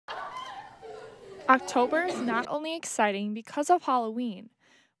October is not only exciting because of Halloween,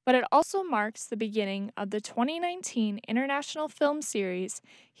 but it also marks the beginning of the 2019 International Film Series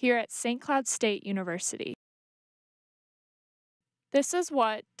here at St. Cloud State University. This is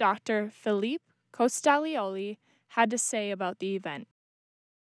what Dr. Philippe Costaglioli had to say about the event.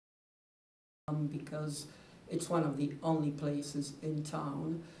 Because it's one of the only places in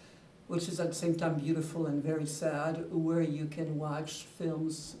town, which is at the same time beautiful and very sad, where you can watch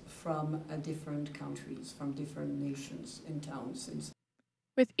films from different countries, from different nations in towns.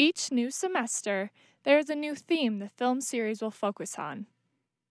 With each new semester, there is a new theme the film series will focus on.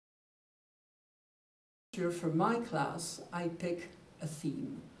 Here for my class, I pick a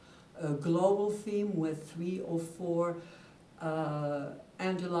theme, a global theme with 3 or 4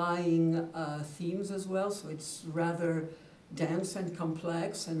 underlying themes as well, so it's rather dense and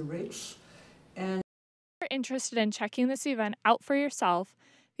complex and rich. And If you're interested in checking this event out for yourself,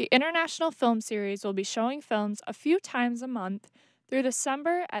 the International Film Series will be showing films a few times a month through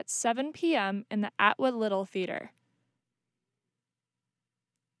December at 7 p.m. in the Atwood Little Theater.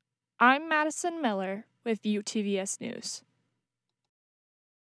 I'm Madison Miller with UTVS News.